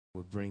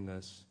would bring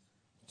us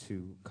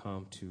to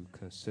come to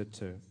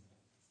consider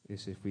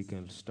is if we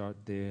can start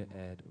there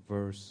at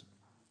verse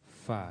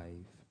 5.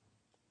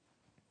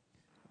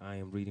 I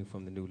am reading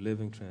from the New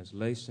Living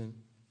Translation.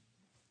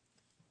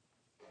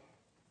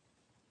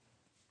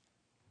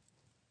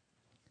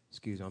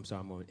 Excuse me, I'm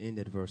sorry, I'm going to end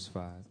at verse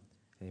 5.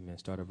 Amen.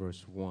 Start at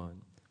verse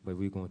 1. But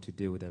we're going to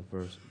deal with that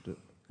verse, the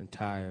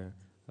entire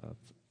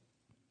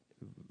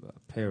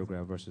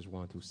paragraph, verses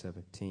 1 through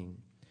 17.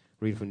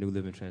 Read from New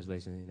Living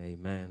Translation, and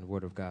amen. The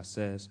Word of God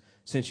says,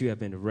 since you have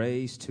been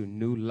raised to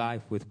new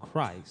life with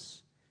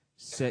Christ,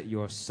 set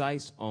your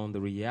sights on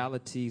the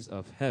realities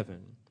of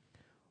heaven,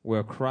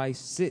 where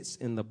Christ sits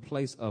in the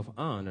place of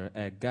honor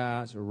at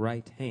God's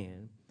right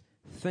hand.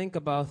 Think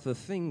about the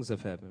things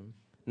of heaven,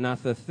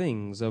 not the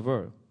things of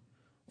earth.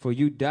 For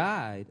you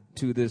died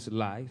to this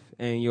life,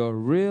 and your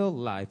real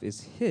life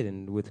is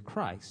hidden with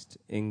Christ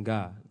in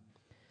God.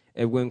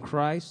 And when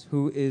Christ,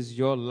 who is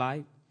your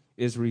life,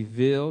 is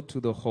revealed to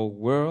the whole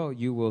world,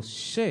 you will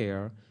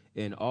share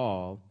in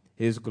all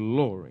his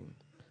glory.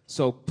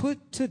 So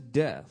put to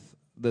death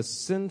the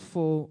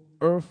sinful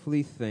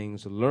earthly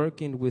things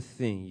lurking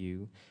within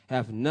you.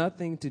 Have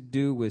nothing to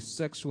do with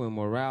sexual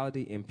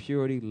immorality,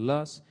 impurity,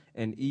 lust,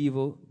 and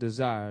evil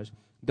desires.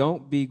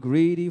 Don't be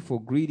greedy, for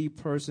greedy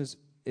persons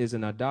is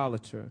an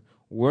idolater,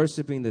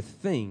 worshiping the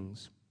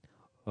things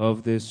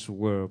of this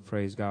world.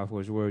 Praise God for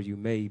his word. You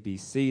may be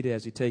seated.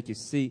 As you take your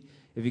seat,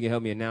 if you can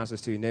help me announce this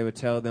to your neighbor,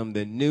 tell them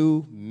the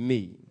new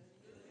me.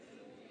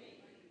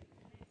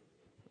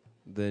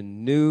 The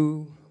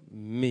new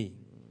me.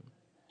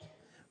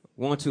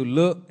 Want to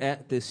look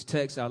at this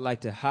text I'd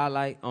like to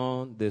highlight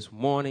on this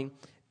morning,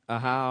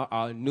 how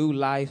our new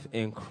life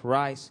in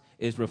Christ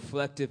is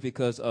reflective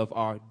because of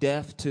our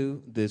death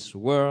to this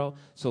world.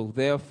 So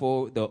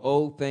therefore, the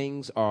old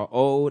things are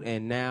old,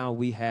 and now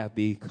we have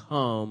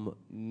become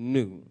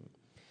new.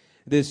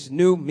 This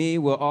new me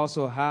will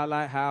also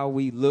highlight how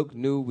we look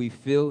new, we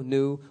feel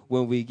new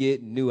when we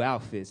get new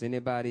outfits.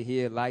 Anybody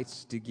here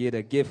likes to get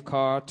a gift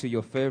card to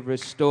your favorite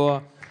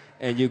store,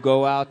 and you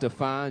go out to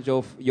find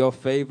your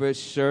favorite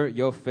shirt,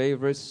 your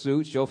favorite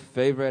suit, your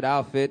favorite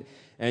outfit,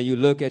 and you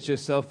look at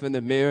yourself in the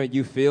mirror and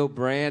you feel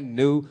brand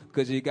new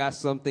because you got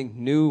something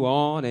new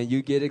on, and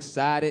you get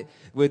excited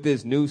with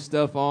this new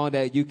stuff on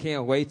that you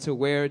can't wait to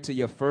wear it to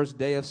your first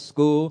day of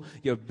school.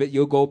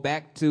 You'll go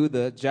back to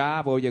the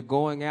job, or you're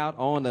going out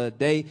on a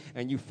date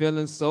and you're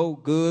feeling so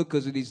good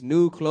because of these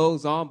new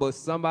clothes on, but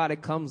somebody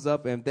comes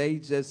up and they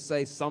just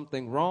say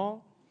something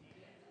wrong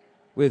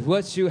with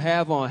what you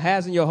have on.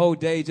 Hasn't your whole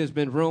day just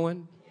been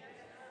ruined?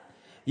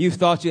 You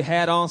thought you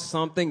had on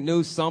something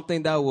new,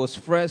 something that was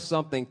fresh,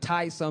 something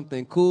tight,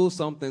 something cool,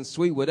 something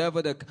sweet,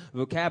 whatever the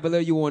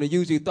vocabulary you want to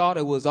use. You thought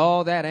it was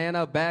all that and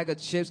a bag of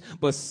chips,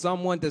 but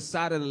someone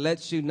decided to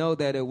let you know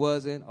that it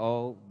wasn't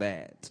all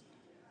that.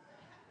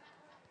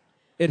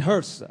 It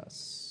hurts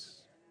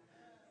us.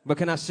 But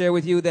can I share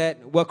with you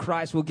that what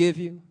Christ will give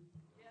you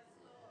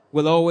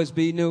will always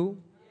be new,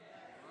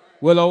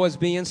 will always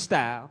be in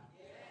style.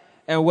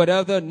 And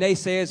whatever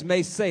naysayers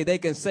may say, they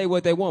can say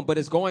what they want, but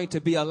it's going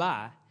to be a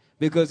lie.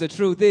 Because the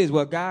truth is,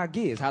 what God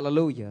gives,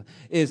 hallelujah,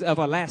 is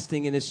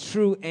everlasting, and it's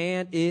true,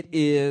 and it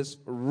is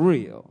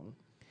real.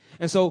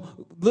 And so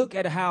look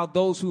at how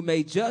those who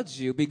may judge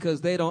you,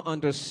 because they don't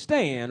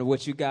understand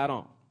what you got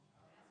on.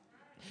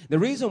 The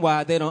reason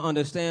why they don't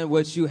understand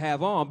what you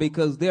have on,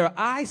 because their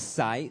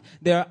eyesight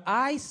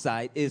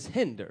is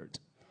hindered.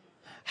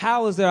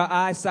 How is their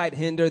eyesight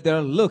hindered?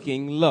 They're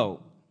looking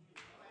low.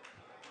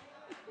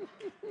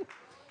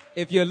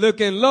 If you're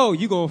looking low,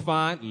 you're going to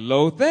find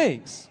low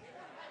things.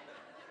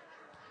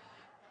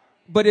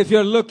 But if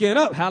you're looking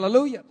up,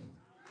 hallelujah,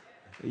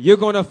 you're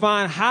going to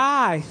find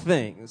high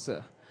things.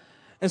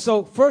 And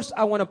so first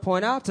I want to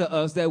point out to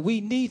us that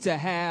we need to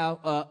have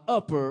an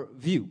upper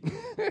view.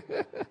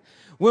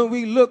 When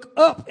we look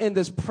up in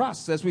this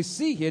process, we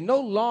see here, no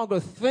longer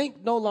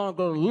think, no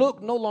longer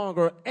look, no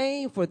longer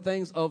aim for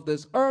things of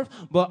this earth,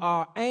 but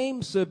our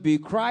aim should be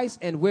Christ.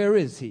 And where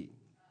is he?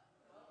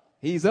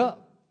 He's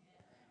up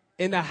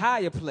in the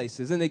higher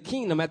places, in the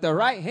kingdom, at the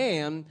right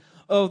hand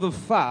of the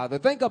Father.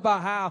 Think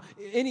about how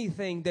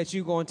anything that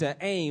you're going to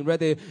aim,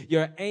 whether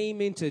you're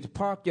aiming to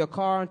park your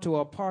car into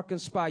a parking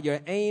spot, you're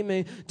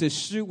aiming to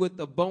shoot with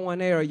the bow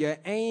and arrow, you're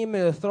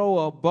aiming to throw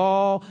a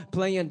ball,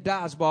 playing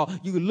dodgeball,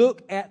 you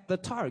look at the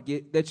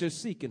target that you're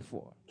seeking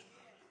for.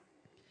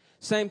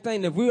 Same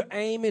thing, if we're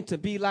aiming to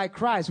be like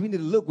Christ, we need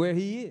to look where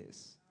he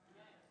is.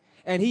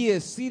 And he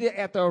is seated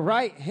at the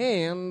right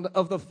hand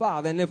of the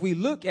Father. And if we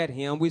look at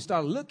him, we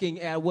start looking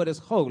at what is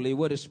holy,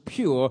 what is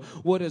pure,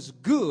 what is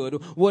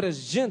good, what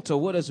is gentle,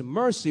 what is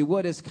mercy,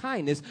 what is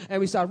kindness. And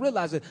we start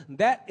realizing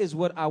that is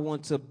what I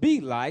want to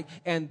be like.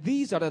 And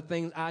these are the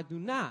things I do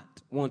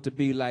not want to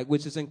be like,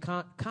 which is in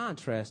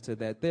contrast to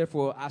that.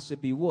 Therefore, I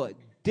should be what?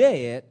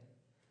 Dead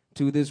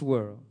to this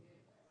world.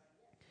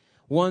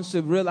 One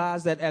should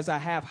realize that as I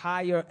have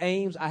higher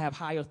aims, I have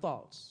higher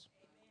thoughts.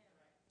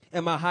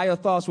 And my higher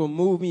thoughts will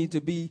move me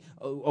to be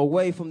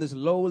away from this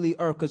lowly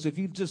earth. Because if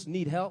you just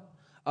need help,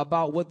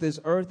 about what this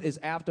earth is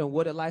after and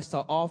what it likes to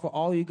offer,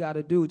 all you got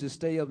to do is just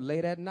stay up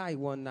late at night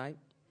one night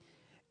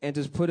and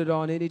just put it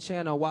on any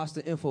channel and watch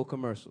the info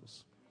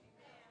commercials.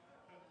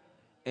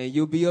 And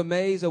you'll be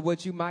amazed at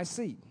what you might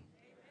see.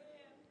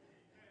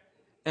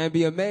 And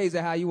be amazed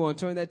at how you want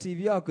to turn that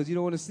TV off because you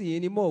don't want to see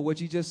any more what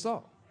you just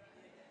saw.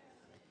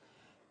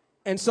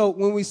 And so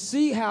when we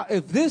see how,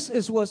 if this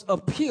is what's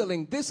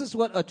appealing, this is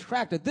what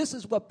attracted, this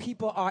is what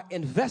people are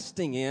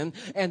investing in,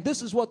 and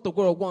this is what the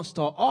world wants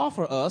to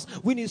offer us,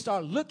 we need to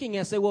start looking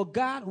and say, well,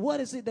 God, what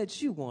is it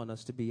that you want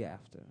us to be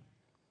after?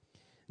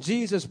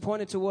 Jesus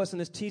pointed to us in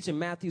his teaching,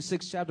 Matthew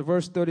 6, chapter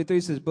verse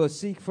 33, says, but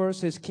seek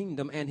first his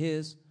kingdom and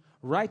his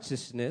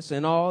righteousness,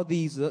 and all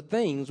these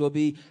things will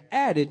be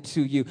added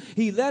to you.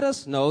 He let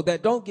us know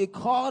that don't get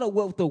caught up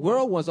with what the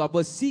world wants,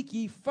 but seek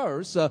ye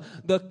first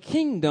the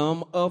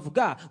kingdom of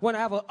God. When I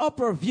have an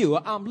upper view,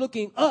 I'm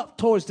looking up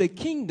towards the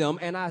kingdom,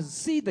 and I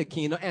see the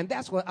kingdom, and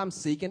that's what I'm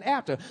seeking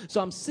after. So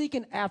I'm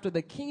seeking after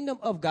the kingdom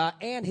of God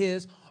and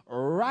his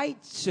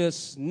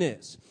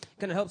righteousness.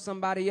 Can I help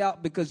somebody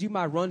out? Because you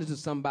might run into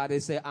somebody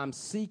and say, I'm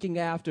seeking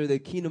after the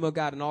kingdom of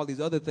God and all these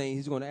other things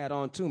he's going to add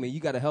on to me. You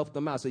got to help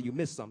them out so you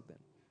miss something.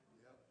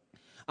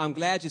 I'm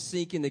glad you're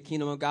seeking the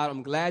kingdom of God.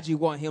 I'm glad you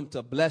want him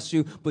to bless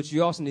you, but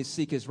you also need to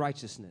seek his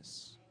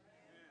righteousness.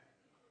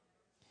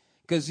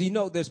 Because, you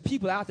know, there's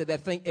people out there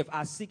that think if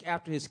I seek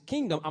after his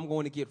kingdom, I'm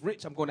going to get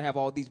rich. I'm going to have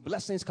all these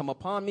blessings come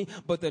upon me,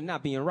 but they're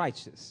not being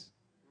righteous.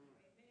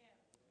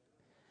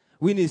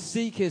 We need to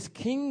seek his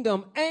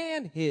kingdom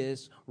and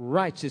his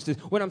righteousness.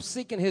 When I'm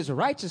seeking his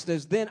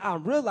righteousness, then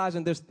I'm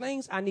realizing there's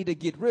things I need to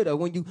get rid of.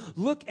 When you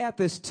look at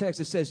this text,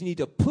 it says you need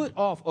to put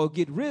off or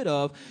get rid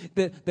of.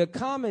 The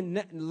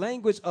common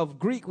language of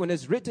Greek, when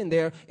it's written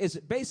there, is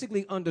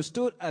basically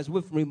understood as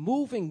with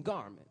removing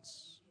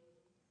garments.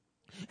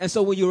 And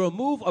so when you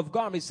remove of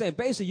garments, saying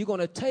basically you're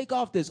going to take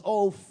off this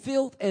old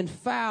filth and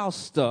foul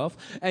stuff,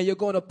 and you're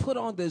going to put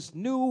on this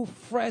new,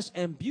 fresh,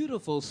 and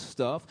beautiful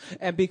stuff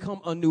and become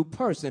a new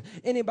person.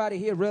 Anybody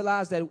here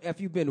realize that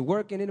if you've been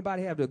working,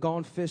 anybody have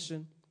gone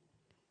fishing,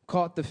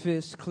 caught the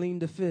fish,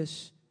 cleaned the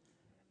fish,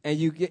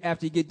 and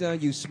after you get done,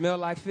 you smell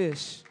like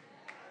fish?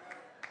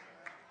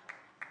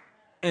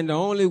 And the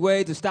only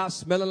way to stop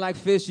smelling like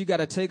fish, you got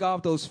to take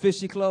off those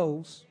fishy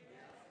clothes,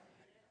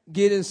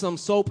 get in some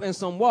soap and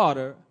some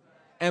water,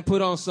 and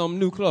put on some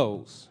new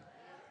clothes.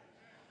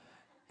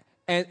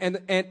 And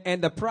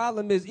the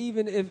problem is,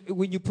 even if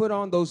when you put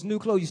on those new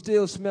clothes, you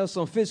still smell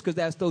some fish because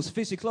that's those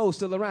fishy clothes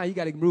still around. You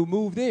got to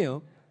remove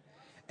them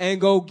and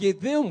go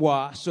get them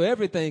washed so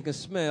everything can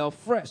smell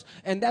fresh.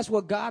 And that's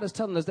what God is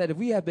telling us, that if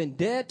we have been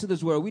dead to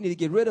this world, we need to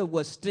get rid of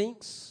what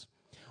stinks,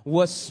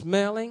 what's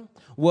smelling,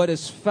 what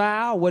is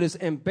foul, what is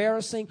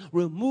embarrassing.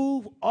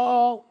 Remove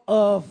all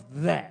of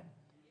that.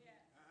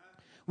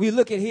 We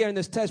look at here in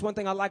this text, one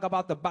thing I like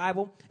about the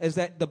Bible is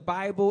that the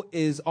Bible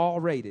is all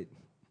rated.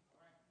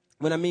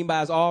 What I mean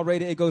by it's all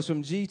rated, it goes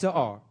from G to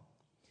R.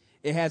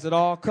 It has it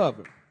all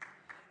covered.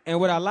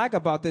 And what I like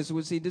about this,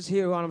 see, this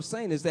here, what I'm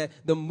saying is that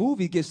the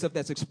movie gets stuff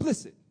that's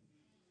explicit.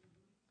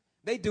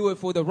 They do it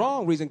for the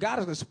wrong reason. God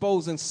is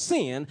exposing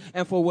sin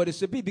and for what it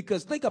should be.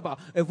 Because think about,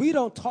 if we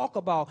don't talk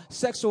about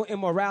sexual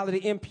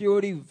immorality,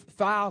 impurity,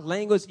 foul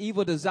language,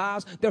 evil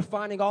desires, they're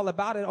finding all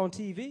about it on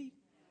TV.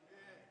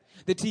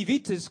 The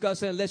TV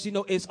discussion and lets you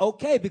know it's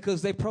okay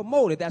because they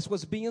promote it. That's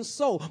what's being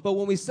sold. But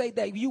when we say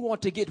that you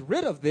want to get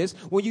rid of this,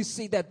 when you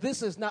see that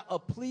this is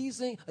not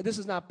pleasing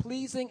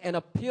and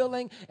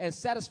appealing and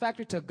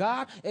satisfactory to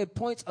God, it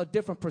points a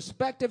different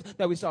perspective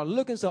that we start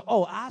looking. So,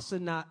 I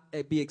should not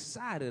be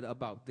excited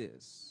about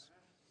this.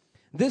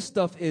 This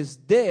stuff is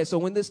dead. So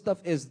when this stuff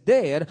is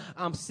dead,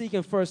 I'm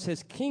seeking first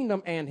his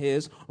kingdom and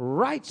his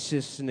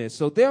righteousness.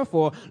 So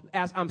therefore,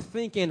 as I'm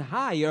thinking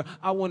higher,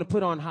 I want to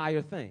put on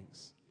higher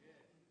things.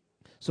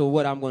 So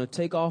what I'm going to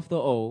take off the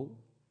old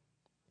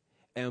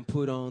and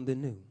put on the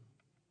new.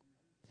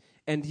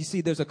 And you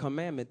see, there's a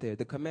commandment there.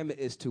 The commandment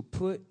is to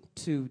put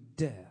to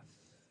death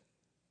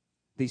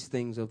these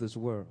things of this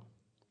world,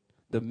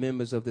 the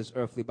members of this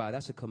earthly body.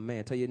 That's a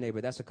command. Tell your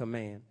neighbor, that's a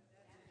command.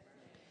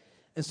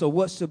 And so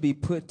what should be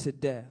put to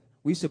death?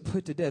 We should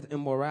put to death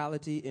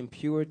immorality,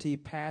 impurity,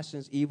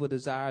 passions, evil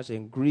desires,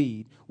 and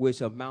greed,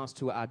 which amounts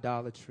to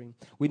idolatry.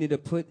 We need to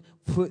put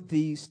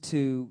these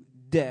to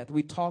death.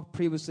 We talked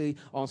previously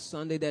on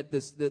Sunday that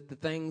the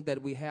thing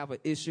that we have an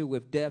issue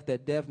with death,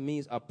 that death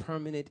means a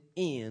permanent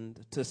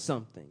end to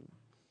something.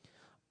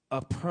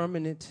 A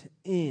permanent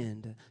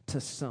end to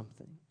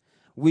something.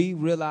 We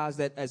realize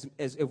that as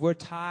if we're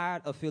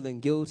tired of feeling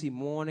guilty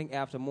morning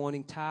after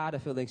morning, tired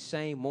of feeling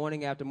shame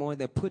morning after morning,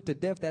 then put to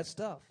death that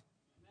stuff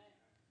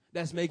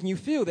that's making you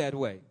feel that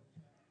way.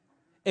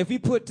 If we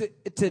put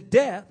to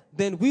death,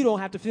 then we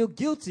don't have to feel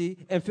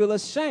guilty and feel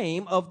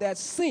ashamed of that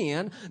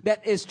sin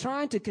that is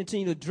trying to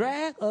continue to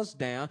drag us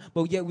down.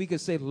 But yet we can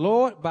say,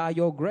 Lord, by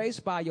your grace,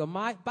 by your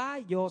might,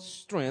 by your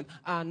strength,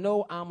 I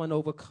know I'm an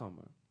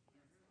overcomer.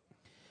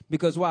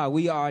 Because why?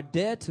 We are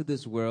dead to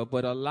this world,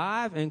 but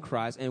alive in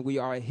Christ, and we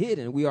are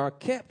hidden. We are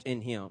kept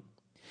in him.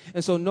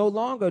 And so no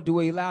longer do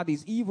we allow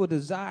these evil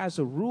desires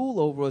to rule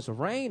over us,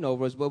 reign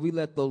over us, but we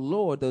let the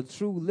Lord, the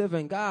true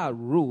living God,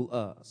 rule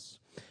us.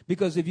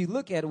 Because if you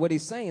look at what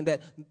he's saying,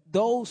 that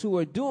those who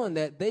are doing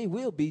that, they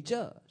will be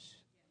judged.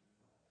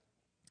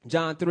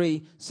 John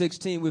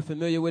 3:16, we're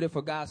familiar with it.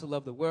 For God so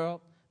loved the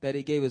world that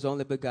he gave his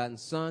only begotten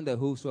Son, that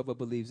whosoever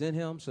believes in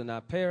him shall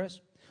not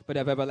perish, but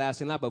have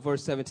everlasting life. But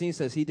verse 17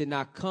 says he did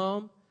not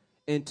come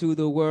into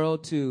the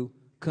world to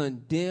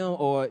condemn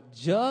or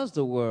judge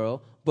the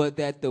world, but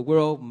that the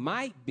world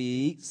might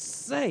be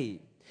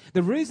saved.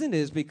 The reason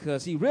is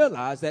because he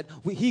realized that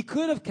he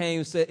could have came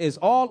and said, it's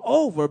all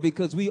over,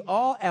 because we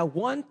all at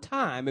one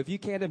time, if you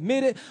can't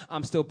admit it,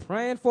 I'm still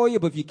praying for you,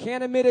 but if you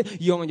can't admit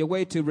it, you're on your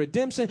way to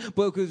redemption,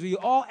 but because we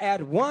all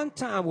at one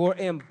time were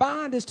in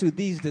bondage to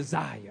these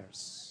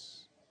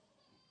desires.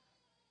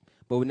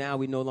 But now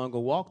we no longer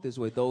walk this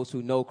way, those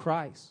who know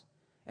Christ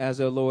as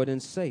their Lord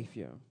and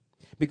Savior.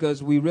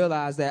 Because we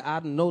realize that I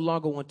no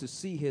longer want to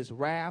see his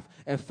wrath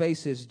and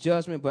face his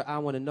judgment, but I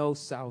want to know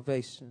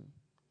salvation.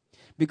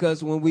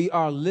 Because when we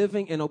are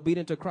living and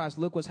obedient to Christ,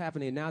 look what's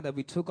happening now that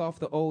we took off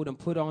the old and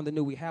put on the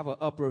new. We have an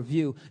upper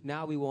view.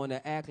 Now we want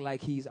to act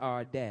like he's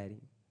our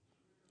daddy.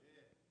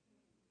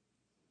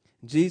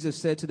 Jesus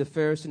said to the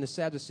Pharisees and the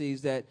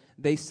Sadducees that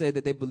they said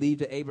that they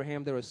believed in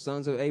Abraham. They were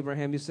sons of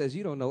Abraham. He says,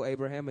 you don't know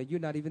Abraham, and you're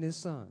not even his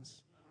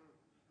sons.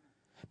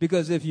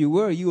 Because if you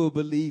were, you will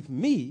believe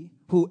me,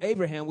 who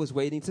Abraham was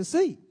waiting to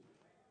see.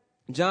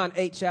 John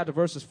 8, chapter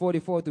verses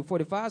 44 through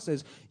 45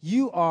 says,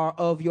 you are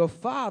of your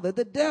father,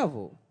 the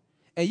devil,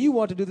 and you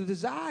want to do the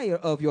desire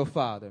of your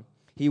father.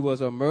 He was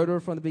a murderer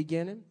from the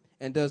beginning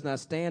and does not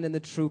stand in the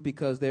truth,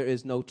 because there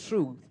is no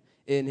truth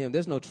in him.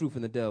 There's no truth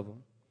in the devil.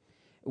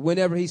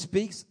 Whenever he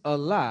speaks a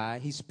lie,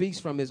 he speaks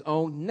from his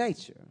own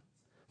nature,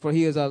 for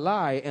he is a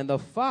liar and the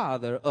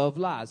father of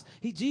lies.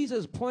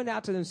 Jesus pointed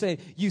out to them saying,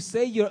 you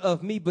say you're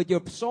of me, but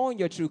you're showing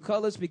your true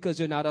colors, because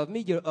you're not of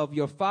me. You're of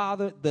your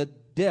father, the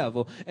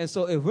devil. And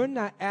so if we're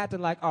not acting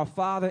like our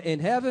Father in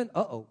heaven,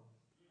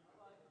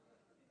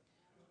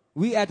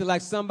 we acting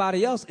like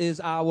somebody else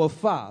is our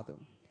Father.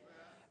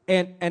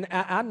 And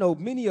I know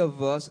many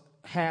of us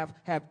have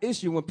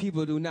issue when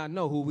people do not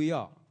know who we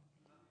are.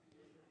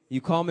 You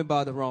call me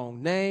by the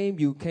wrong name.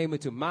 You came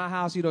into my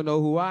house. You don't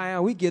know who I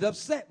am. We get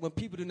upset when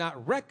people do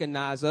not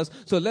recognize us.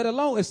 So let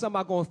alone is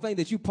somebody going to think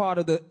that you're part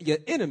of your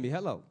enemy.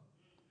 Hello.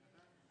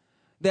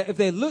 That if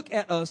they look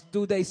at us,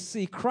 do they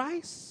see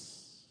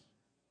Christ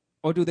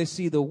or do they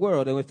see the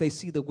world? And if they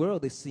see the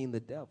world, they see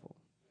the devil.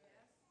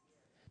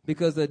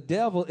 Because the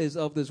devil is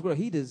of this world.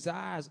 He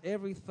desires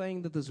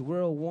everything that this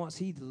world wants.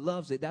 He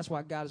loves it. That's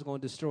why God is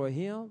going to destroy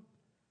him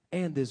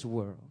and this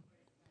world.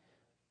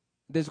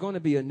 There's going to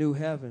be a new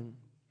heaven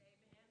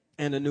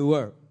and a new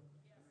earth.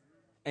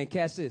 And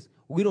catch this,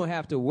 we don't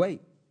have to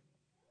wait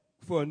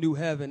for a new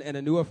heaven and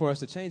a new earth for us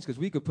to change, because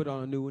we could put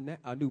on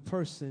a new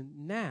person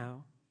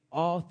now,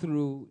 all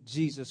through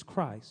Jesus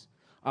Christ,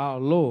 our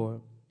Lord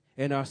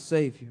and our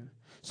Savior.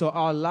 So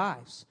our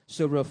lives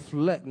should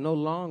reflect no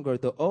longer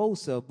the old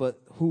self,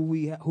 but who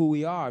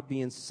we are,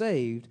 being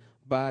saved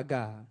by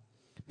God.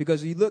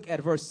 Because you look at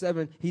verse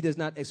 7, he does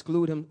not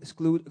exclude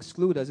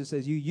us. It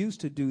says, you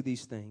used to do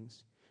these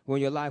things when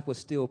your life was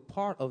still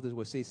part of this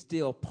world. Say,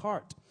 still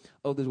part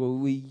of this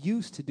world. We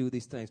used to do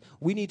these things.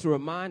 We need to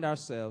remind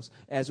ourselves,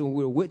 as when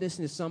we're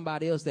witnessing to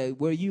somebody else, that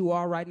where you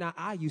are right now,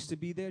 I used to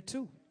be there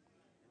too.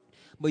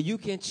 But you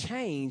can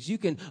change. You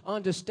can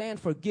understand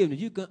forgiveness.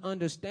 You can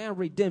understand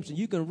redemption.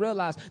 You can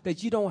realize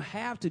that you don't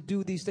have to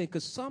do these things,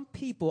 because some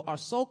people are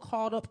so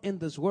caught up in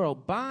this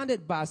world,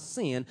 bonded by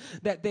sin,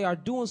 that they are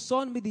doing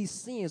so many of these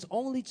sins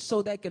only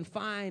so they can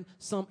find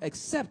some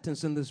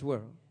acceptance in this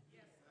world.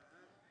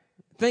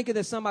 Thinking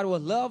that somebody will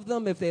love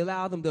them if they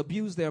allow them to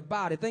abuse their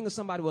body. Thinking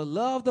somebody will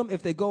love them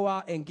if they go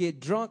out and get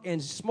drunk and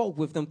smoke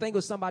with them.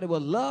 Thinking somebody will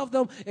love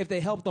them if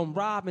they help them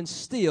rob and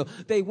steal.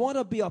 They want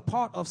to be a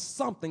part of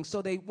something,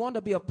 so they want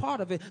to be a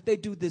part of it. They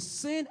do the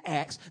sin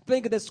acts,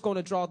 thinking that's going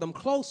to draw them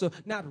closer,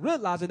 not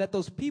realizing that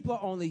those people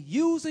are only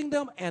using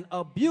them and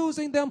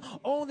abusing them,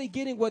 only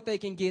getting what they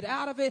can get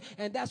out of it,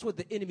 and that's what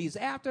the enemy is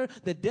after.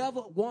 The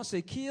devil wants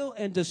to kill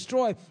and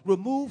destroy,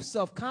 remove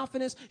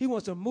self-confidence. He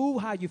wants to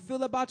remove how you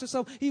feel about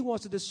yourself. He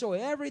wants to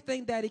destroy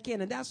everything that he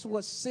can, and that's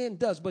what sin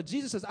does. But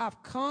Jesus says,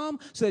 I've come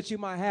so that you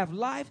might have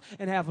life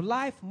and have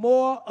life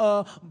more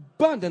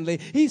abundantly.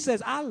 He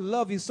says, I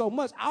love you so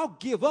much, I'll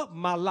give up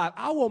my life.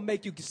 I won't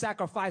make you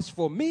sacrifice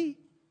for me.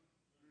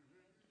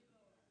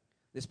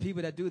 There's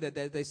people that do that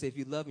they say, if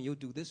you love me, you'll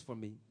do this for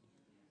me.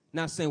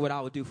 Not saying what I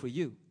will do for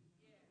you.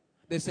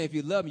 They say, if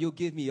you love me, you'll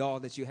give me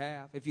all that you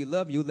have. If you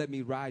love me, you'll let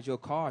me ride your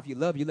car. If you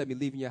love me, you let me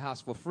live in your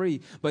house for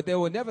free. But they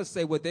will never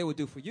say what they will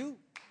do for you.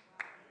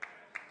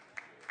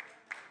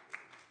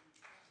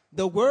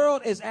 The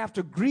world is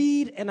after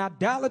greed and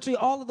idolatry,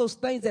 all of those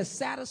things that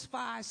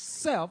satisfy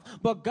self.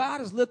 But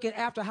God is looking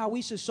after how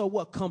we should show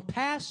what?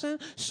 Compassion,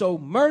 show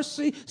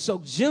mercy, show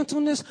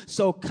gentleness,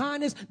 show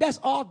kindness. That's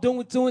all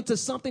doing to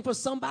something for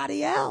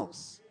somebody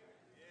else.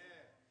 Yeah.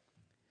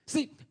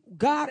 See,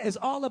 God is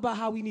all about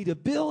how we need to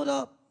build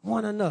up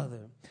one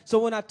another. So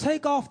when I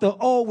take off the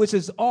old, which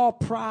is all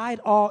pride,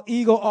 all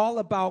ego, all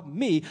about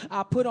me,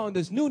 I put on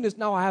this newness.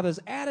 Now I have this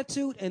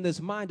attitude and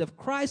this mind of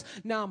Christ.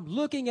 Now I'm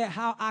looking at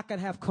how I can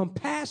have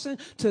compassion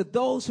to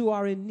those who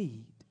are in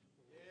need.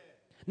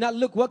 Not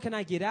look, what can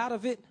I get out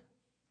of it?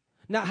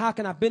 Not how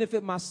can I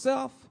benefit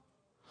myself,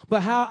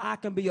 but how I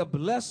can be a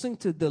blessing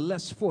to the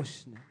less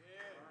fortunate.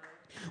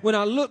 When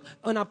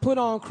I put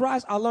on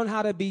Christ, I learn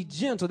how to be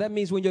gentle. That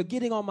means when you're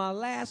getting on my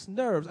last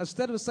nerves,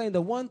 instead of saying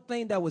the one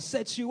thing that will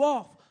set you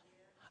off,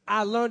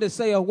 I learned to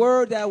say a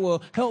word that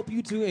will help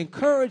you, to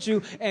encourage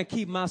you and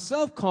keep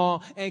myself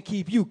calm and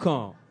keep you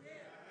calm.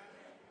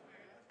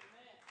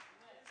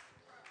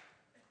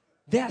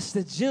 That's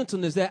the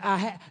gentleness that I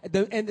have,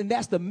 and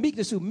that's the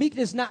meekness.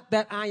 Meekness, not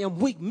that I am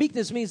weak.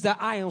 Meekness means that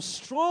I am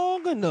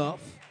strong enough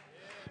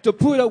to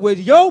put up with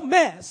your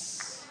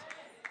mess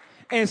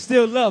and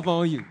still love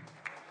on you.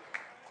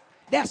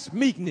 That's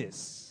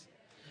meekness.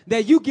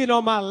 That you get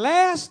on my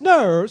last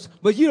nerves,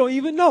 but you don't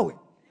even know it.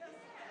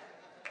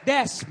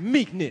 That's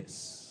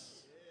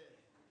meekness.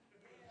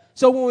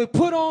 So when we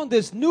put on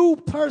this new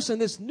person,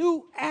 this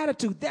new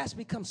attitude, that's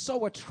become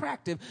so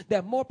attractive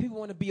that more people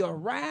want to be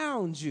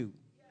around you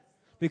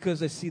because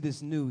they see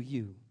this new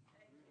you.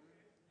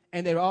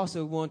 And they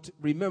also want to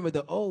remember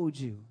the old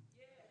you.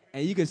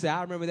 And you can say,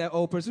 I remember that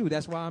old person too.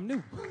 That's why I'm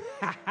new.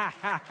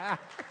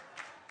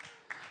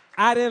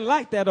 I didn't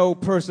like that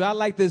old person. I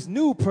like this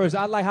new person.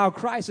 I like how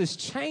Christ is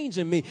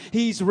changing me.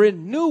 He's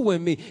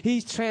renewing me.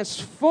 He's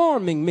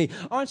transforming me.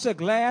 Aren't you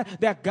glad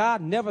that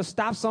God never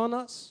stops on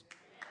us?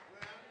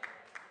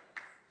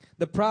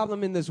 The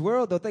problem in this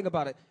world, though, think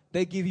about it.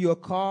 They give you a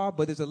car,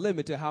 but there's a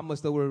limit to how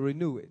much they will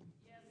renew it.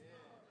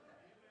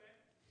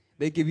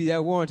 They give you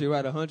that warranty,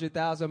 right?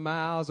 100,000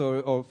 miles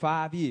or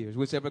 5 years,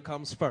 whichever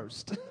comes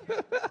first.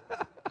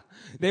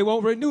 They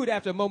won't renew it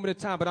after a moment of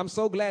time, but I'm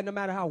so glad no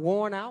matter how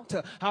worn out,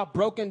 how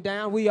broken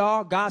down we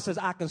are, God says,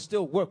 I can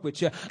still work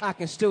with you. I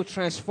can still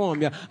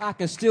transform you. I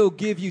can still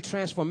give you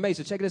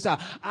transformation. Check this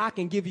out. I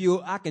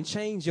can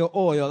change your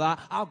oil.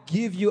 I'll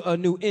give you a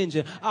new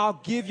engine. I'll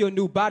give you a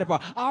new body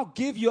part. I'll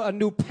give you a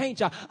new paint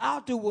job.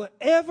 I'll do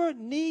whatever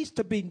needs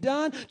to be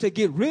done to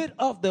get rid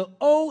of the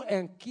old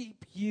and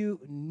keep you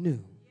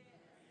new.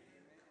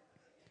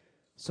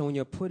 So when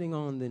you're putting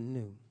on the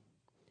new,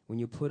 when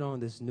you put on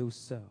this new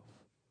self,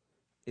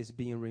 it's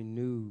being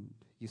renewed.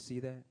 You see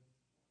that?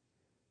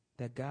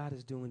 That God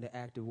is doing the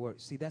active work.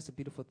 See, that's a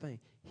beautiful thing.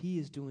 He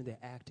is doing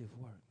the active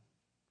work.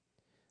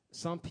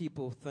 Some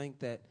people think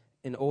that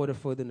in order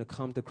for them to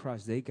come to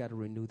Christ, they got to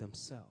renew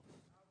themselves.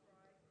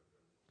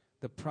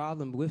 The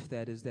problem with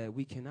that is that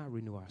we cannot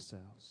renew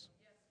ourselves.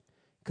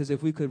 Because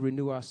if we could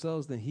renew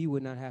ourselves, then he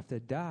would not have to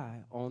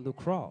die on the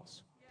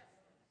cross.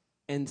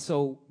 And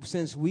so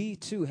since we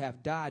too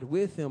have died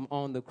with him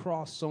on the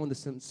cross, showing the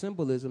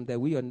symbolism that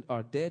we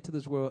are dead to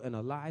this world and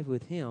alive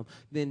with him,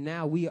 then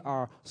now we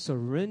are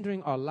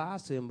surrendering our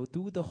lives to him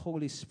through the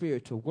Holy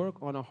Spirit to work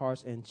on our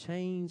hearts and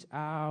change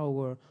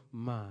our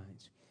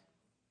minds.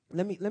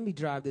 Let me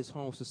drive this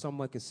home so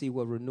someone can see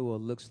what renewal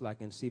looks like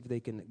and see if they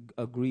can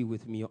agree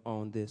with me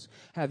on this.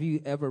 Have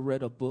you ever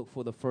read a book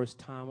for the first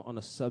time on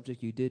a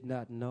subject you did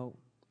not know?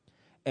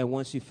 And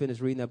once you finished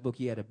reading that book,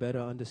 you had a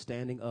better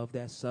understanding of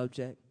that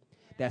subject?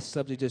 That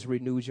subject just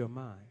renewed your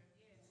mind.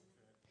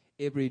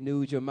 It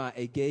renewed your mind.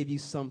 It gave you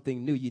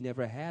something new you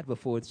never had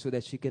before so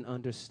that you can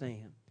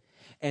understand.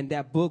 And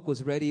that book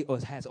was ready or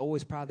has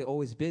probably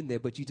always been there,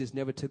 but you just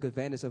never took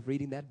advantage of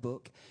reading that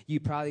book. You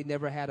probably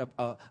never had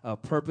a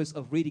purpose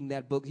of reading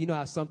that book. You know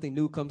how something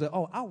new comes up.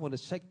 Oh, I want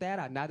to check that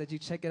out. Now that you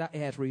check it out, it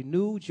has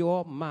renewed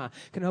your mind.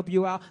 Can I help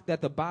you out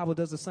that the Bible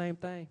does the same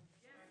thing?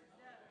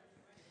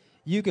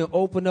 You can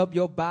open up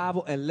your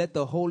Bible and let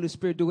the Holy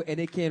Spirit do it, and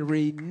it can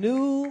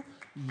renew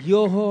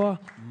your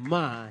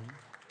mind.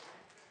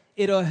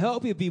 It'll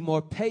help you be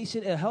more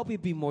patient. It'll help you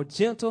be more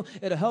gentle.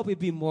 It'll help you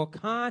be more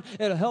kind.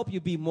 It'll help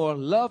you be more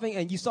loving.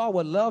 And you saw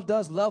what love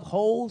does. Love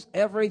holds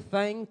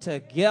everything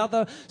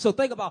together. So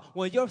think about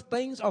when your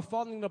things are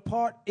falling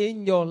apart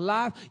in your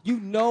life, you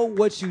know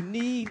what you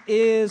need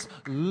is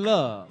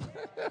love.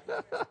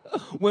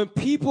 When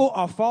people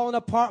are falling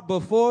apart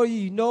before you,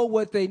 you know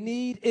what they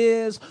need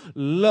is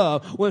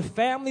love. When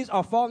families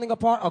are falling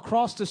apart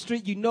across the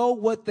street, you know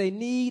what they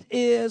need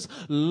is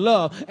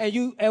love.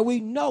 And we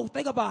know,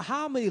 think about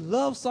how many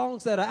love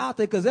songs that are out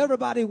there because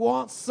everybody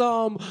wants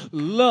some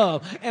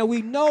love. And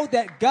we know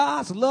that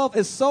God's love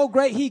is so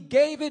great, he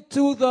gave it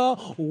to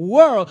the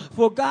world.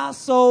 For God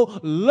so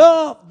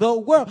loved the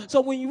world.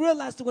 So when you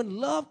realize that when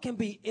love can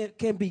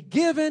be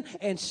given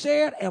and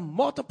shared and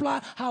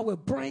multiplied, how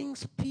it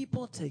brings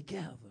people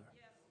together.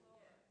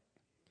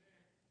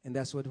 And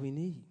that's what we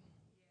need.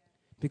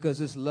 Because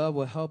this love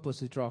will help us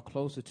to draw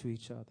closer to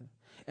each other.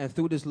 And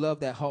through this love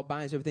that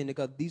binds everything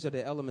together, these are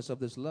the elements of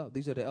this love.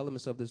 These are the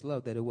elements of this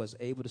love, that it was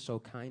able to show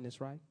kindness,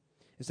 right?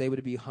 It's able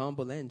to be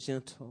humble and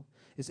gentle.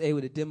 It's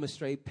able to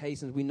demonstrate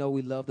patience. We know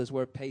we love this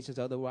word patience.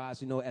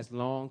 Otherwise, as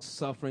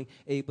long-suffering,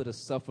 able to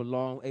suffer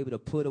long, able to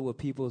put up with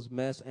people's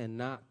mess and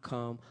not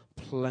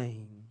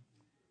complain.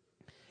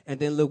 And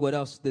then look what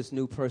else this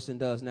new person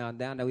does. Now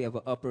that we have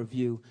an upper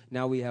view,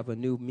 now we have a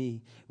new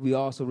me. We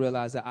also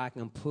realize that I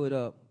can put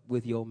up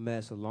with your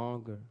mess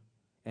longer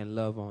and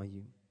love on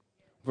you.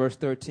 Verse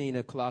 13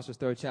 of Colossians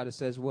 3rd chapter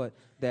says what?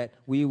 That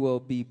we will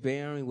be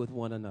bearing with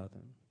one another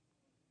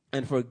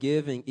and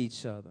forgiving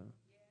each other.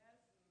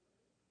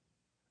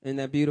 Isn't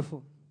that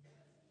beautiful?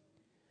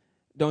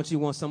 Don't you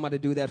want somebody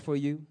to do that for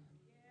you?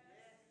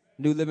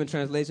 New Living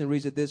Translation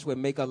reads it this way: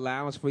 make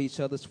allowance for each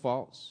other's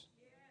faults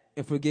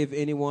and forgive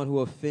anyone who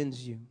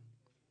offends you.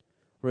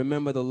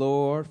 Remember, the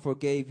Lord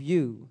forgave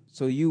you,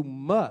 so you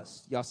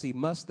must, y'all see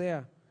must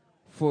there,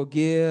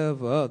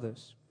 forgive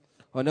others.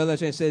 Another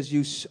translation says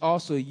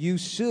you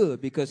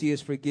should, because he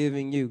is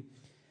forgiving you.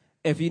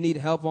 If you need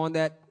help on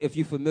that, if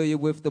you're familiar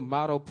with the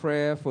model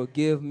prayer,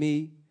 forgive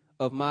me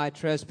of my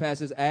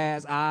trespasses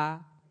as I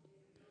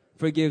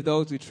forgive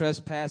those who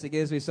trespass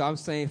against me. So I'm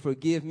saying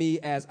forgive me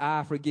as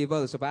I forgive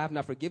others. So if I have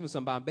not forgiven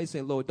somebody, I'm basically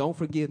saying, Lord, don't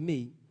forgive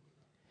me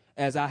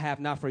as I have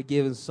not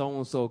forgiven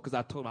so-and-so, because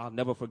I told them I'll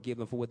never forgive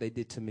them for what they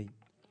did to me.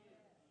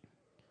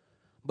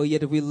 But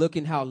yet if we look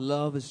in how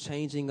love is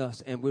changing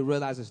us and we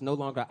realize it's no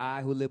longer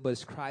I who live, but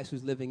it's Christ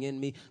who's living in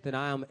me, then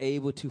I am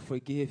able to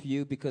forgive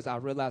you because I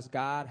realize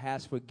God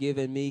has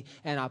forgiven me,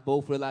 and I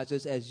both realize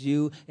this as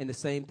you, and the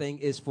same thing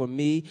is for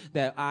me,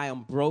 that I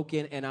am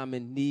broken and I'm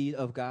in need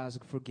of God's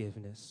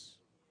forgiveness.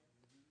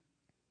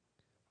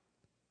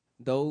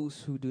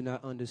 Those who do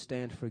not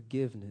understand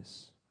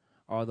forgiveness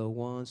are the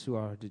ones who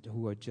are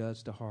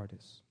judged the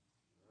hardest.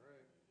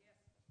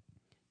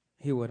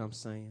 Hear what I'm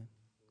saying?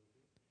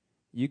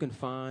 You can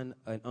find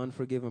an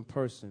unforgiven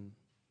person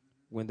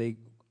when they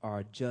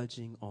are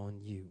judging on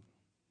you.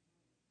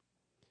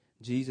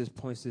 Jesus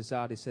points this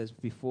out. He says,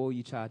 before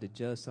you try to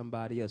judge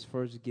somebody else,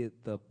 first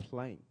get the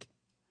plank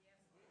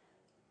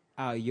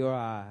out of your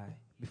eye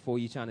before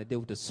you're trying to deal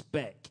with the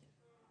speck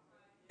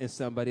in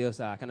somebody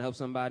else's eye. Can I help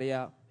somebody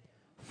out?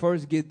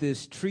 First get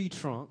this tree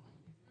trunk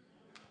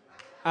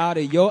out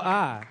of your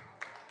eye.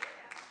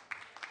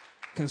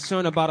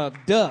 Concerned about a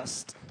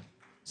dust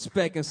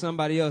speck in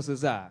somebody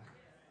else's eye.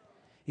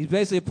 He's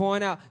basically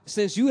pointing out,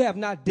 since you have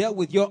not dealt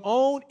with your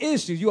own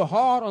issues, you're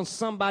hard on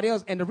somebody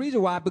else. And the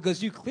reason why,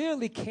 because you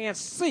clearly can't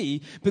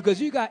see, because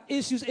you got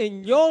issues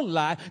in your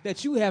life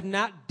that you have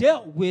not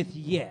dealt with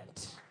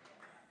yet.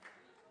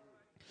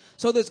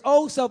 So this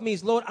old self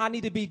means, Lord, I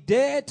need to be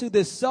dead to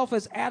this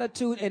selfish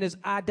attitude and this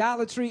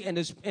idolatry and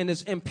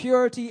this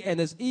impurity and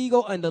this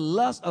ego and the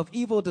lust of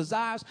evil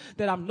desires,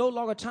 that I'm no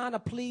longer trying to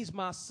please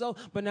myself,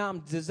 but now I'm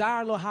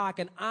desiring, Lord, how I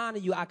can honor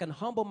you. I can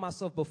humble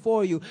myself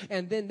before you.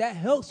 And then that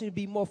helps me to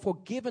be more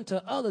forgiving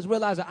to others,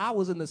 realize that I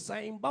was in the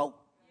same boat.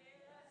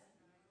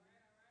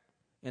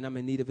 And I'm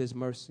in need of his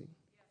mercy.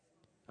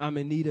 I'm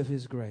in need of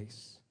his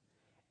grace.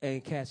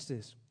 And catch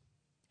this.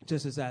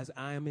 Just as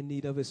I am in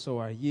need of it, so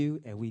are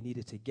you, and we need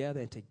it together,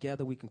 and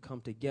together we can come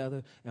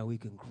together and we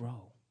can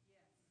grow.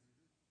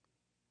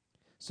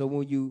 So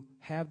when you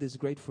have this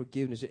great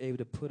forgiveness, you're able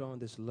to put on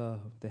this love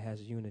that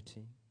has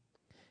unity.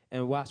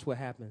 And watch what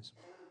happens.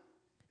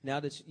 Now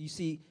that you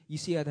see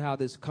how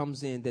this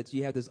comes in, that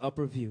you have this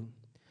upper view,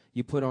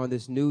 you put on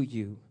this new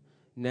you,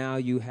 now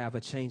you have a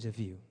change of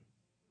view.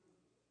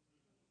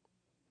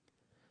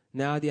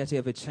 Now that you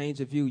have a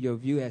change of view, your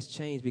view has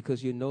changed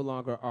because you no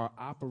longer are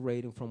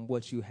operating from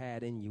what you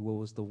had in you, what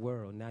was the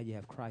world. Now you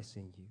have Christ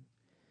in you.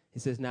 He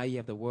says now you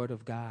have the Word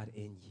of God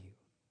in you.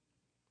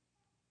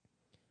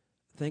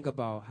 Think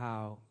about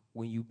how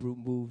when you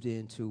moved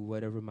into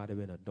whatever might have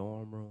been a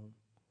dorm room,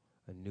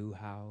 a new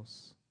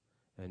house,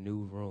 a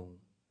new room,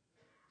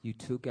 you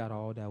took out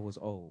all that was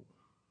old.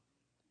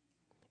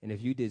 And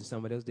if you did,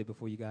 somebody else did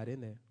before you got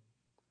in there.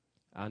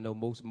 I know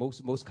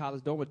most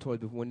college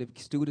dormitories, when the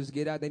students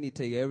get out, they need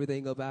to take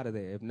everything up out of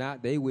there. If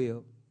not, they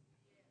will.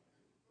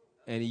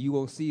 And you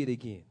won't see it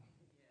again.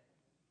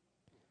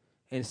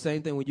 And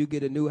same thing when you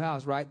get a new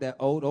house, right? That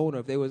old owner,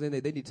 if they was in there,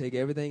 they need to take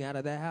everything out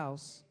of that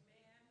house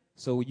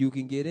so you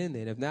can get in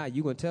there. And if not,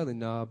 you're going to tell them,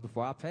 no,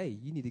 before I pay,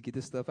 you need to get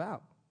this stuff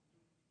out.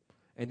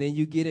 And then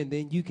you get in,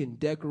 then you can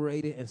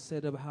decorate it and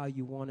set up how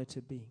you want it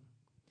to be.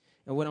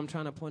 And what I'm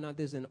trying to point out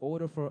is in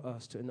order for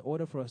us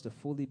to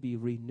fully be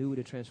renewed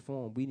and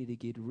transformed, we need to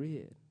get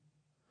rid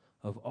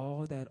of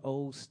all that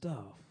old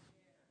stuff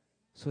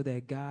so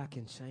that God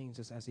can change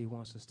us as he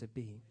wants us to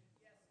be.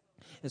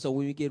 And so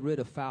when we get rid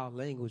of foul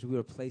language, we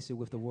replace it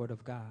with the word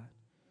of God.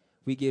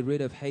 We get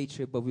rid of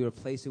hatred, but we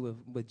replace it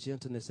with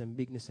gentleness and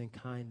meekness and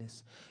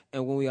kindness.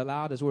 And when we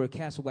allow this word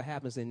cast, what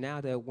happens? And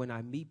now that when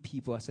I meet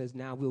people, I says,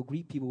 now we'll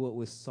greet people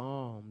with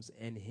psalms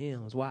and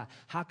hymns. Why?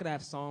 How could I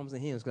have psalms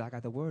and hymns? Because I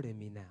got the word in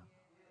me now.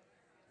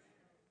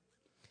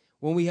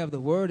 When we have the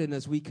word in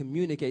us, we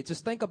communicate.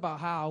 Just think about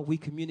how we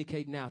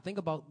communicate now. Think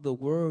about the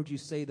word you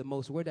say the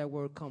most. Where'd that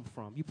word come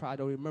from? You probably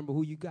don't remember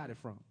who you got it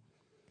from.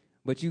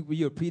 But you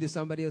repeated,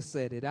 somebody else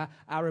said it.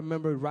 I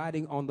remember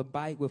riding on the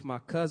bike with my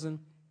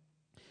cousin.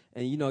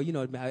 And you know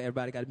how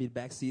everybody got to be in the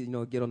back seat,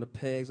 get on the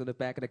pegs on the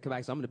back of the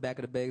bike. So I'm in the back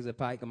of the pegs of the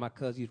bike, and my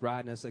cousin, he's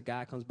riding, and so a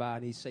guy comes by,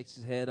 and he shakes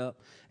his head up.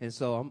 And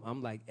so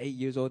I'm like 8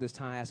 years old this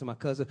time, asking my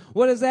cousin,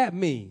 what does that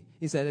mean?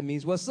 He said, it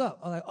means, what's up?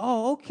 I'm like,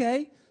 oh,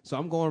 okay. So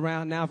I'm going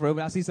around now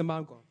forever. I see somebody,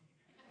 I'm going.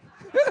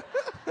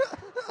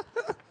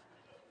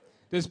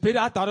 This pit,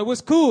 I thought it was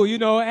cool,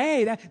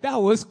 hey,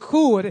 that was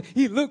cool.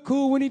 He looked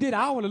cool when he did.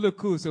 I want to look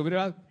cool, so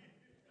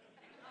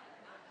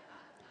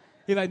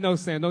He's like, no,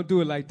 Sam, don't do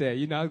it like that.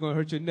 I was going to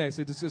hurt your neck.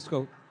 So just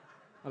go.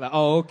 I'm like,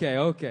 oh,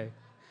 okay.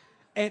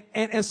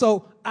 And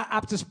so I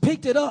just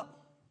picked it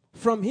up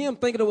from him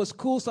thinking it was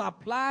cool. So I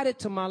applied it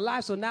to my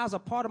life. So now it's a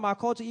part of my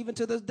culture. Even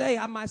to this day,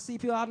 I might see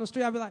people out on the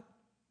street. I'll be like,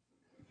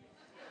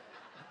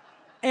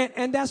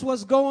 and that's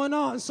what's going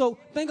on. So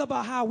think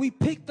about how we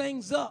pick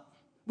things up.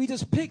 We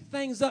just pick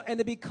things up and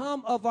they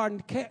become of our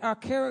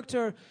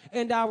character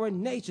and our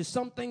nature.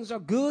 Some things are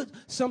good.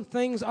 Some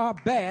things are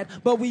bad.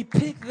 But we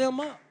pick them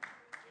up.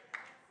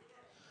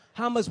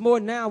 How much more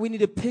now we need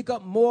to pick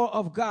up more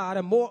of God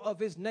and more of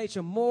his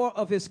nature, more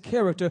of his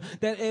character,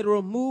 that it'll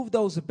remove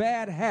those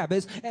bad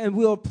habits and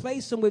we'll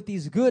replace them with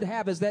these good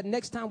habits that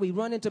next time we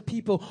run into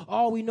people,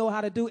 all we know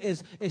how to do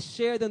is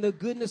share them the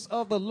goodness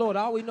of the Lord.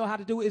 All we know how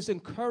to do is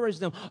encourage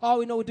them. All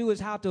we know to do is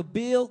how to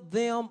build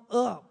them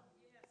up.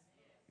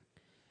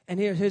 And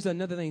here's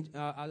another thing.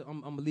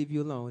 I'm going to leave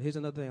you alone. Here's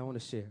another thing I want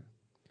to share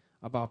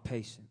about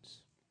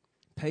patience.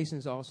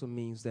 Patience also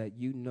means that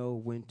you know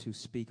when to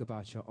speak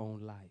about your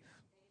own life.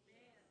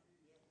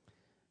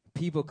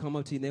 People come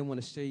up to you and they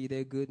want to share you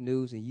their good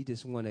news, and you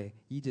just want to,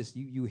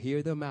 you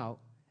hear them out,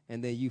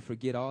 and then you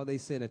forget all they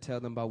said and tell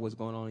them about what's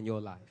going on in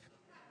your life.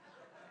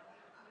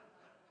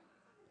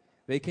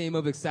 They came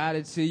up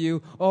excited to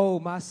you, oh,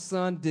 my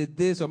son did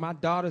this, or my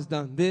daughter's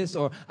done this,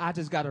 or I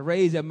just got a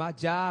raise at my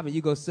job, and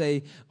you go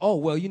say, oh,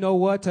 well, you know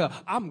what,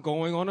 I'm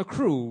going on a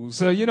cruise.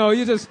 So, you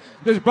just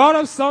brought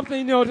up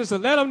something, just to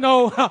let them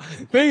know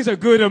things are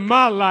good in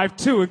my life,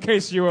 too, in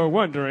case you were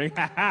wondering.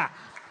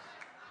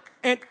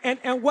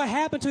 And what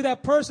happened to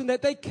that person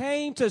that they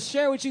came to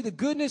share with you the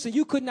goodness and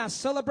you could not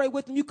celebrate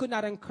with them, you could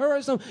not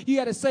encourage them. You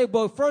had to say,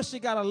 well, first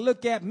you got to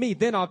look at me,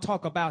 then I'll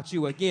talk about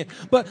you again.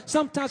 But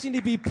sometimes you need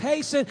to be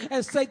patient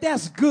and say,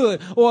 that's good.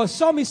 Or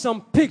show me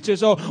some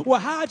pictures. Or, well,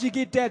 how'd you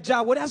get that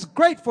job? Well, that's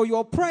great for you.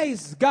 Or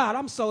praise God,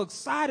 I'm so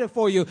excited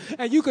for you.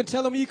 And you can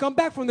tell them when you come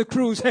back from the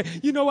cruise, hey,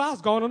 I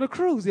was going on a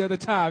cruise the other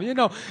time.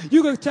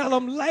 You can tell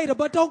them later,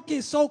 but don't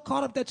get so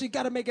caught up that you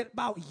got to make it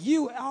about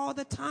you all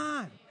the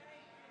time.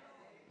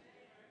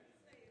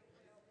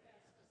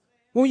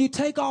 When you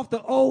take off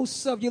the old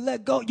stuff, you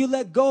let go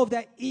of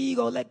that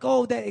ego, let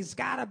go of that it's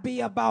got to be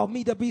about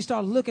me,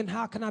 start looking,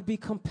 how can I be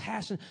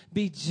compassionate,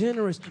 be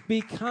generous, be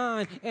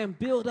kind, and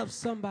build up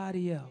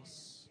somebody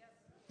else.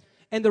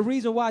 And the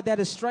reason why that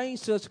is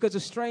strange to us, because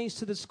it's strange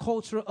to this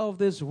culture of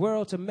this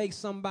world to make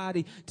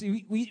somebody,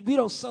 we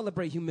don't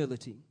celebrate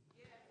humility.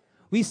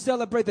 We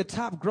celebrate the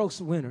top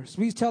gross winners.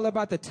 We tell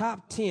about the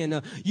top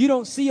 10. You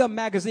don't see a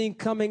magazine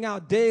coming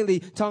out daily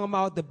talking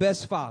about the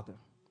best father,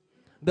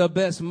 the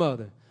best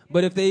mother.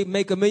 But if they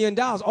make $1 million,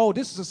 oh,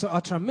 this is a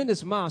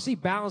tremendous mom. She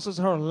balances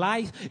her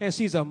life, and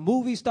she's a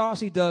movie star.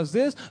 She does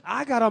this.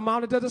 I got a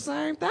mom that does the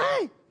same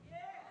thing.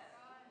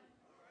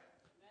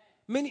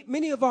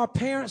 Many of our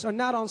parents are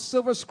not on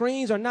silver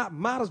screens, are not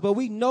models, but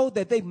we know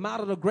that they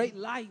modeled a great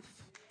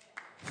life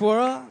for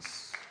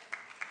us.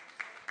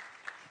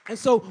 And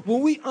so when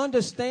we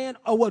understand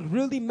what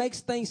really makes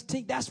things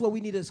tick, that's what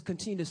we need to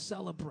continue to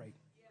celebrate.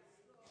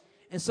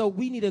 And so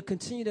we need to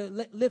continue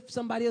to lift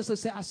somebody else and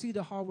say, I see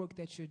the hard work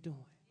that you're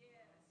doing.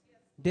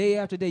 Day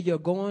after day, you're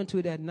going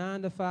to that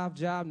 9-to-5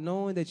 job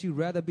knowing that you'd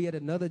rather be at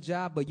another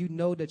job, but you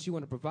know that you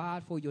want to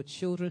provide for your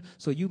children,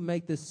 so you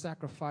make this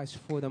sacrifice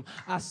for them.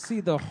 I see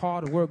the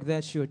hard work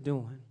that you're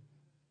doing.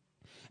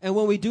 And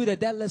when we do that,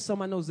 that lets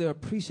someone know they're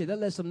appreciated.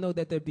 That lets them know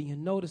that they're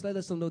being noticed. That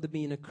lets them know they're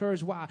being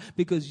encouraged. Why?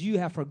 Because you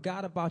have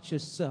forgot about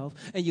yourself,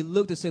 and you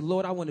look to say,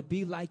 Lord, I want to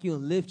be like you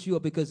and lift you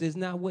up, because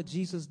isn't that what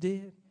Jesus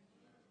did?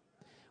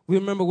 We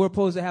remember we're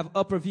supposed to have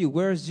upper view.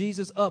 Where is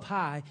Jesus? Up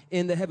high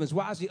in the heavens.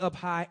 Why is he up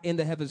high in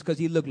the heavens? Because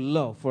he looked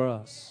low for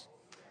us.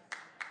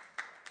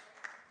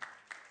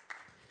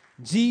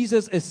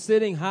 Jesus is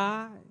sitting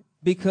high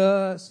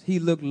because he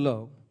looked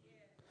low.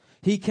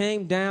 He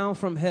came down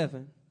from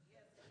heaven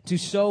to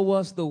show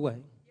us the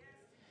way.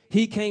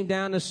 He came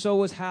down to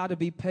show us how to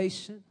be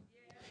patient.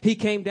 He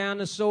came down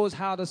to show us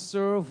how to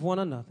serve one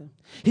another.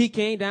 He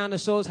came down to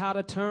show us how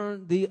to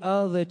turn the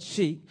other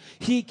cheek.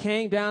 He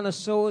came down to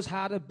show us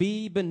how to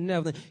be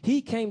benevolent.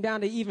 He came down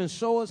to even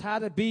show us how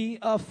to be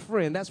a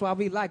friend. That's why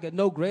we like it.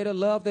 No greater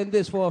love than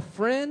this, for a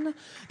friend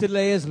to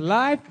lay his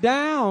life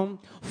down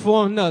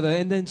for another.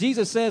 And then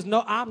Jesus says,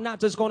 no, I'm not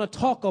just going to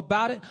talk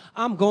about it.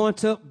 I'm going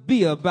to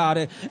be about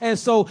it. And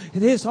so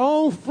his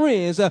own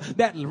friends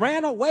that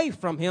ran away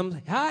from him,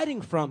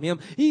 hiding from him,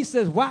 he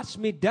says, watch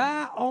me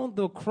die on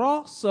the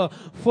cross. cross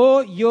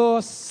for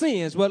your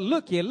sins. But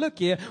look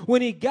here.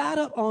 When he got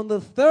up on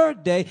the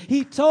third day,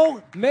 he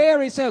told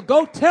Mary, said,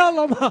 go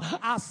tell them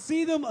I'll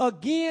see them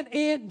again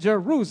in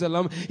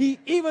Jerusalem.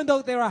 Even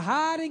though they were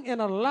hiding in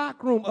a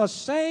locked room,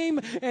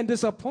 ashamed and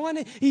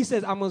disappointed, he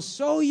says, I'm going to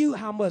show you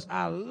how much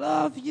I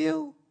love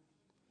you.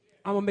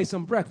 I'm going to make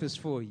some breakfast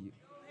for you.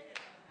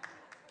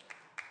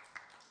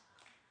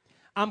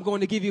 I'm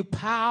going to give you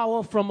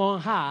power from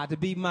on high to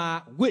be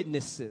my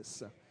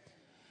witnesses.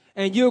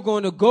 And you're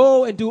going to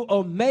go and do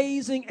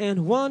amazing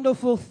and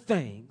wonderful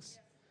things.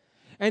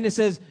 And it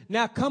says,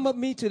 now come up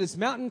me to this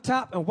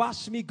mountaintop and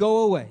watch me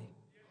go away.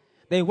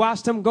 They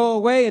watched him go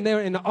away, and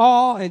they're in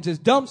awe and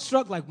just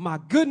dumbstruck, like, my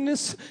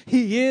goodness,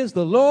 he is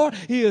the Lord.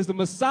 He is the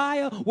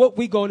Messiah. What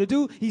we going to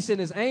do? He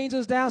sent his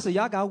angels down, so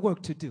y'all got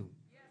work to do.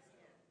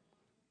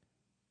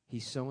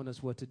 He's showing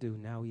us what to do.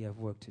 Now we have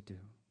work to do.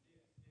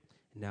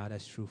 Now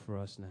that's true for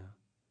us now.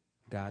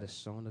 God has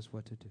shown us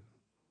what to do.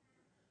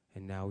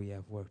 And now we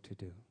have work to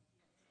do.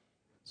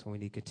 So we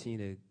need to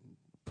continue to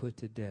put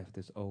to death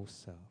this old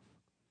self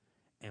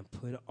and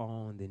put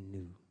on the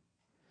new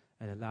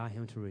and allow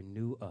him to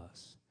renew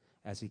us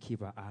as we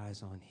keep our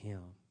eyes on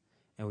him.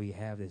 And we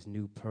have this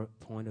new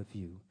point of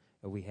view.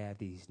 And we have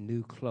these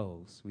new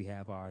clothes. We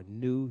have our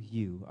new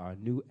you, our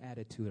new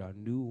attitude, our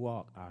new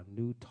walk, our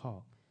new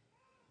talk.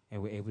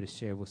 And we're able to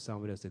share with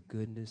somebody else the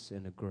goodness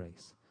and the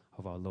grace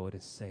of our Lord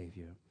and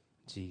Savior,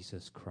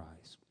 Jesus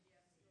Christ.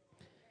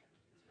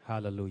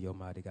 Hallelujah,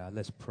 Almighty God.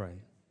 Let's pray.